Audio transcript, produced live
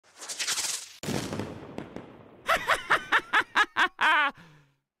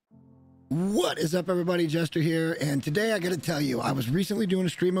What is up, everybody? Jester here, and today I gotta tell you, I was recently doing a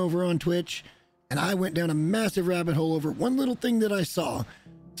stream over on Twitch, and I went down a massive rabbit hole over one little thing that I saw.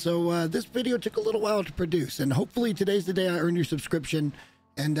 So this video took a little while to produce, and hopefully today's the day I earn your subscription,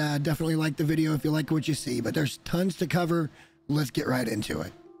 and definitely like the video if you like what you see, but there's tons to cover. Let's get right into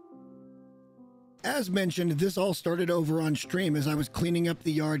it. As mentioned, this all started over on stream as I was cleaning up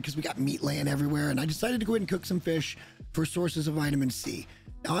the yard because we got meat laying everywhere, and I decided to go ahead and cook some fish for sources of vitamin C.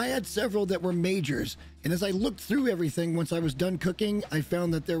 Now, I had several that were majors, and as I looked through everything once I was done cooking, I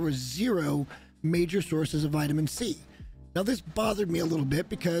found that there was 0 major sources of vitamin C. Now, this bothered me a little bit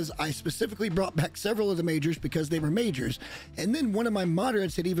because I specifically brought back several of the majors because they were majors, and then one of my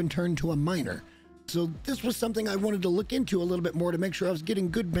moderates had even turned to a minor. So this was something I wanted to look into a little bit more to make sure I was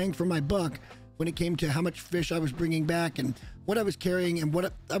getting good bang for my buck when it came to how much fish I was bringing back and what I was carrying and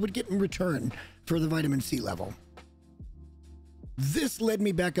what I would get in return for the vitamin C level. This led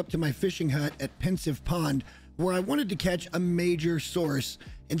me back up to my fishing hut at Pensive Pond, where I wanted to catch a major source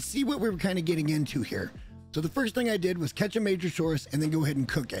and see what we were kind of getting into here. So the first thing I did was catch a major source and then go ahead and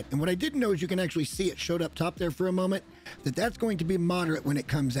cook it. And what I didn't know is you can actually see it showed up top there for a moment, that's going to be moderate when it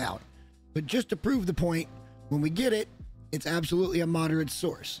comes out. But just to prove the point, when we get it, it's absolutely a moderate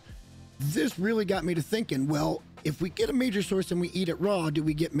source. This really got me to thinking, well, if we get a major source and we eat it raw, do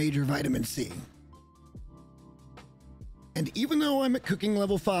we get major vitamin C? And even though I'm at cooking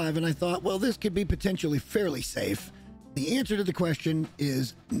level 5 and I thought, well, this could be potentially fairly safe, the answer to the question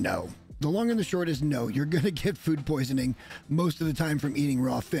is no. The long and the short is no. You're going to get food poisoning most of the time from eating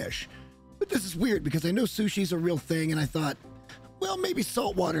raw fish. But this is weird because I know sushi's a real thing, and I thought, well, maybe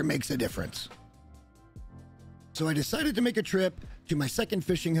salt water makes a difference. So I decided to make a trip to my second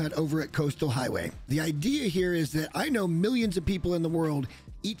fishing hut over at Coastal Highway. The idea here is that I know millions of people in the world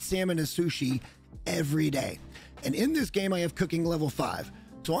eat salmon as sushi every day. And in this game, I have cooking level 5.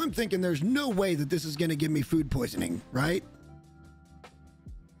 So I'm thinking there's no way that this is going to give me food poisoning, right?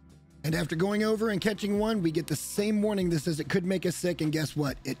 And after going over and catching one, we get the same warning that says it could make us sick, and guess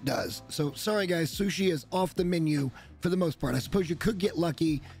what? It does. So sorry guys, sushi is off the menu for the most part. I suppose you could get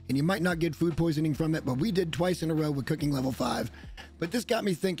lucky and you might not get food poisoning from it, but we did twice in a row with cooking level 5. But this got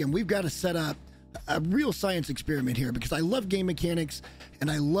me thinking, we've got to set up a real science experiment here because I love game mechanics and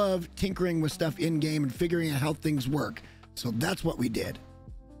I love tinkering with stuff in game and figuring out how things work. So that's what we did.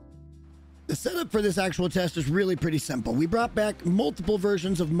 The setup for this actual test is really pretty simple. We brought back multiple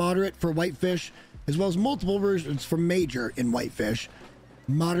versions of moderate for whitefish, as well as multiple versions for major in whitefish,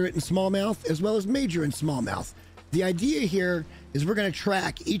 moderate in smallmouth, as well as major in smallmouth. The idea here is we're going to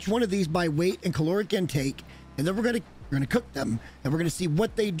track each one of these by weight and caloric intake, and then we're going to cook them, and we're going to see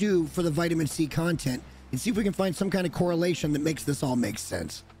what they do for the vitamin C content and see if we can find some kind of correlation that makes this all make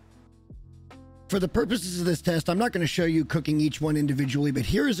sense. For the purposes of this test, I'm not going to show you cooking each one individually, but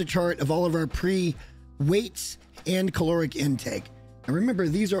here is a chart of all of our pre-weights and caloric intake. And remember,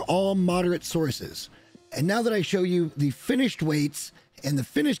 these are all moderate sources. And now that I show you the finished weights and the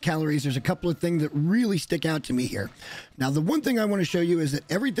finished calories, there's a couple of things that really stick out to me here. Now, the one thing I want to show you is that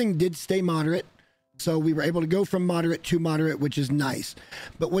everything did stay moderate. So we were able to go from moderate to moderate, which is nice.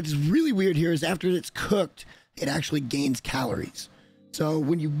 But what's really weird here is after it's cooked, it actually gains calories. So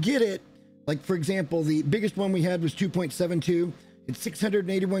when you get it, like for example, the biggest one we had was 2.72. It's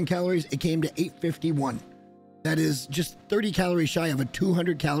 681 calories. It came to 851. That is just 30 calories shy of a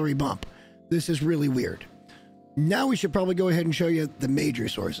 200 calorie bump. This is really weird. Now we should probably go ahead and show you the major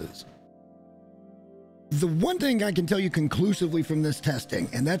sources. The one thing I can tell you conclusively from this testing,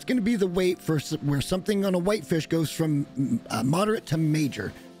 and that's going to be the weight for where something on a whitefish goes from moderate to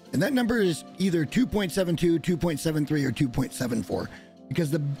major. And that number is either 2.72, 2.73, or 2.74.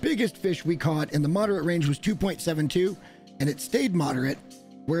 Because the biggest fish we caught in the moderate range was 2.72, and it stayed moderate,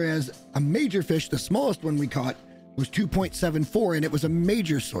 whereas a major fish, the smallest one we caught, was 2.74, and it was a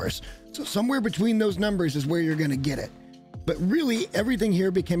major source. So somewhere between those numbers is where you're going to get it. But really, everything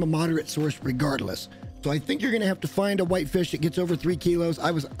here became a moderate source regardless. So I think you're going to have to find a whitefish that gets over 3 kilos. I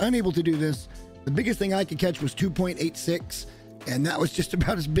was unable to do this. The biggest thing I could catch was 2.86. And that was just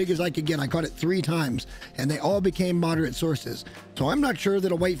about as big as I could get. I caught it 3 times, and they all became moderate sources. So I'm not sure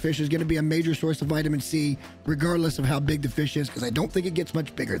that a whitefish is going to be a major source of vitamin C, regardless of how big the fish is, because I don't think it gets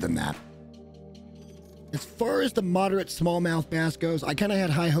much bigger than that. As far as the moderate smallmouth bass goes, I kind of had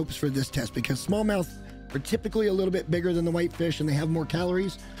high hopes for this test because smallmouth are typically a little bit bigger than the whitefish, and they have more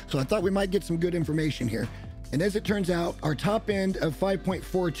calories. So I thought we might get some good information here. And as it turns out, our top end of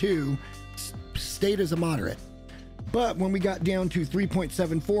 5.42 stayed as a moderate. But when we got down to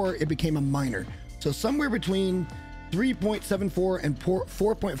 3.74, it became a minor. So somewhere between 3.74 and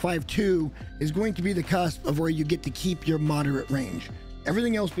 4.52 is going to be the cusp of where you get to keep your moderate range.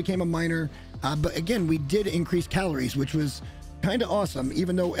 Everything else became a minor. But again, we did increase calories, which was kind of awesome,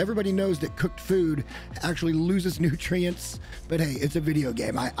 even though everybody knows that cooked food actually loses nutrients. But hey, it's a video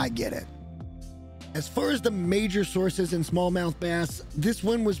game. I get it. As far as the major sources in smallmouth bass, this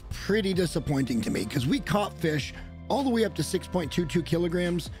one was pretty disappointing to me because we caught fish all the way up to 6.22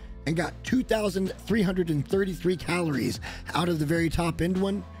 kilograms and got 2,333 calories out of the very top end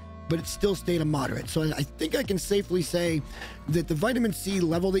one, but it still stayed a moderate. So I think I can safely say that the vitamin C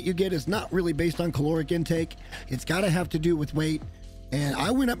level that you get is not really based on caloric intake. It's got to have to do with weight. And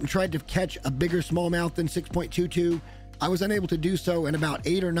I went up and tried to catch a bigger smallmouth than 6.22. I was unable to do so in about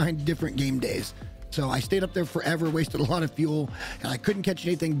 8 or 9 different game days. So I stayed up there forever, wasted a lot of fuel, and I couldn't catch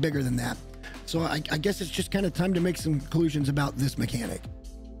anything bigger than that. So I guess it's just kind of time to make some conclusions about this mechanic.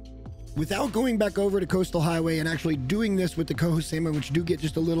 Without going back over to Coastal Highway and actually doing this with the coho salmon, which do get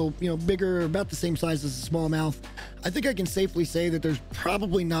just a little, bigger, about the same size as a smallmouth, I think I can safely say that there's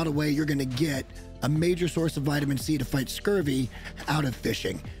probably not a way you're going to get a major source of vitamin C to fight scurvy out of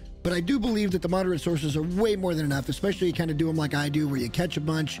fishing. But I do believe that the moderate sources are way more than enough, especially you kind of do them like I do, where you catch a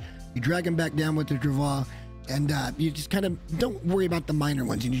bunch, you drag them back down with the Dravaw, and you just kind of don't worry about the minor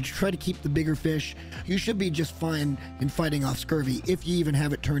ones. And you try to keep the bigger fish. You should be just fine in fighting off scurvy if you even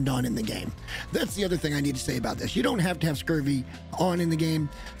have it turned on in the game. That's the other thing I need to say about this. You don't have to have scurvy on in the game,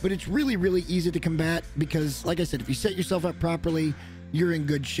 but it's really, really easy to combat because, like I said, if you set yourself up properly, you're in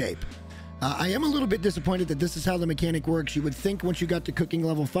good shape. I am a little bit disappointed that this is how the mechanic works. You would think once you got to cooking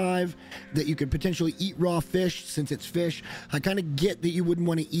level 5 that you could potentially eat raw fish since it's fish. I kind of get that you wouldn't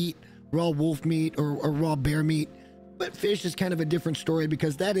want to eat raw wolf meat or raw bear meat, but fish is kind of a different story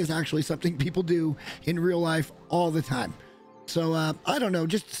because that is actually something people do in real life all the time. So I don't know,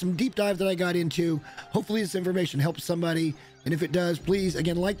 just some deep dive that I got into. Hopefully this information helps somebody. And if it does, please,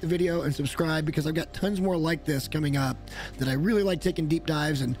 again, like the video and subscribe because I've got tons more like this coming up that I really like taking deep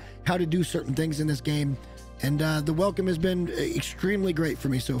dives and how to do certain things in this game. And the welcome has been extremely great for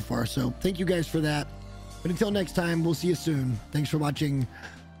me so far. So thank you guys for that. But until next time, we'll see you soon. Thanks for watching.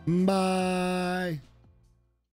 Bye.